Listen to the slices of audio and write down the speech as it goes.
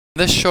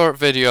In this short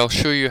video I'll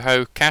show you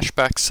how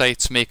cashback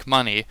sites make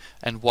money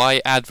and why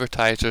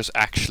advertisers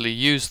actually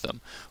use them.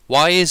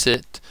 Why is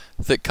it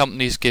that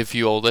companies give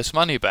you all this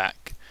money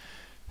back?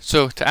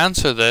 So to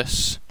answer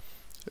this,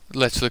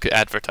 let's look at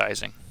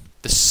advertising.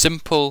 The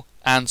simple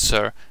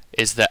answer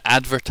is that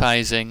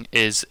advertising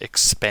is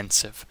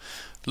expensive.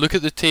 Look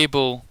at the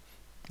table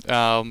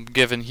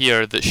given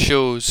here that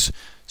shows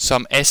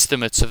some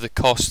estimates of the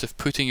cost of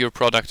putting your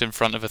product in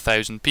front of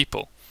 1,000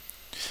 people.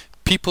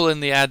 People in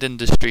the ad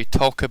industry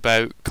talk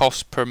about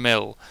cost per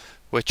mil,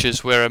 which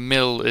is where a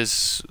mil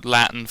is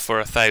Latin for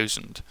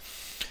 1,000.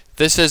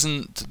 This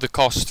isn't the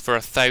cost for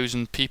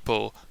 1,000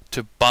 people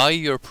to buy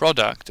your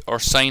product or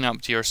sign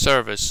up to your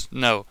service.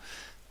 No,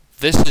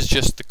 this is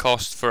just the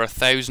cost for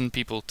 1,000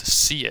 people to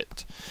see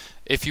it.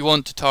 If you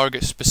want to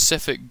target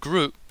specific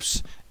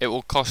groups, it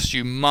will cost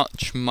you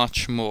much,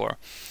 much more.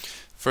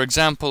 For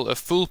example, a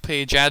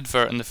full-page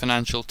advert in the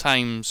Financial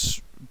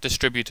Times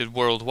distributed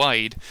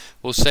worldwide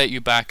will set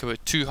you back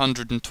about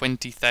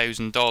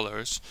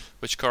 $220,000,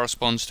 which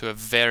corresponds to a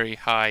very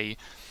high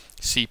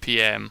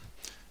CPM,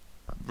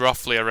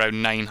 roughly around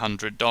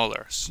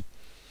 $900.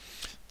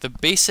 The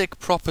basic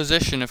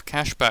proposition of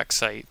cashback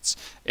sites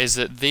is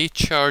that they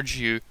charge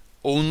you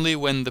only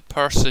when the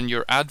person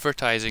you're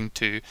advertising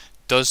to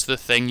does the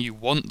thing you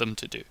want them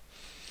to do.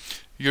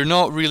 You're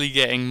not really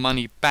getting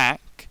money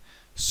back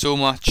so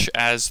much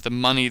as the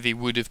money they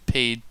would have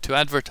paid to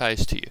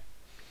advertise to you.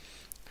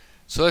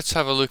 So let's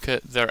have a look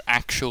at their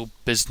actual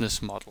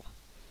business model.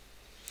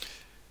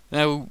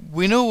 Now,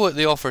 we know what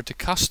they offer to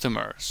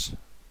customers,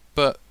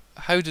 but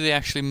how do they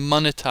actually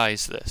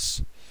monetize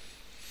this?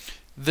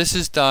 This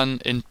is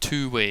done in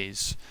two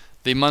ways.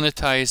 They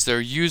monetize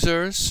their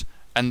users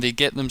and they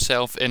get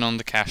themselves in on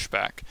the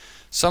cashback.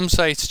 Some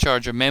sites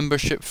charge a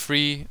membership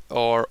fee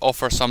or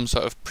offer some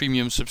sort of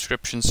premium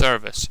subscription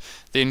service.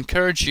 They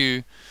encourage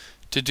you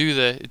to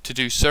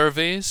do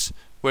surveys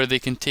where they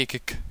can take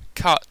a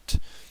cut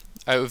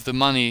out of the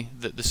money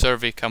that the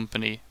survey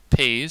company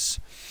pays,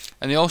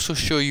 and they also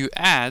show you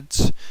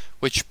ads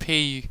which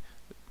pay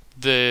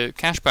the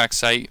cashback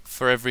site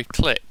for every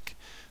click.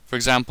 For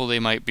example, they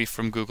might be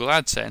from Google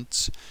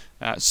AdSense.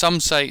 Some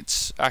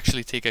sites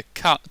actually take a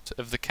cut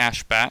of the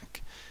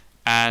cashback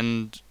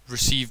and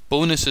receive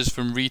bonuses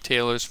from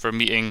retailers for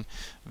meeting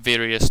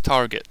various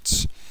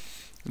targets.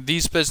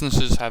 These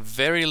businesses have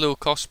very low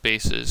cost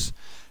bases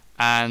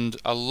and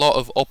a lot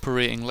of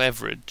operating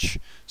leverage,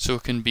 so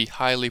it can be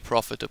highly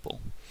profitable.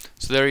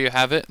 So there you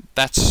have it.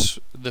 That's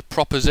the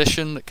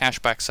proposition that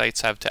cashback sites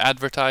have to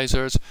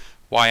advertisers,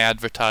 why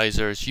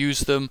advertisers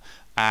use them,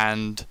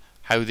 and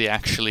how they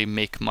actually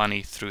make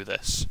money through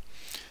this.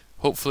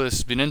 Hopefully this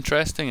has been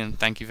interesting, and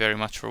thank you very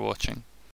much for watching.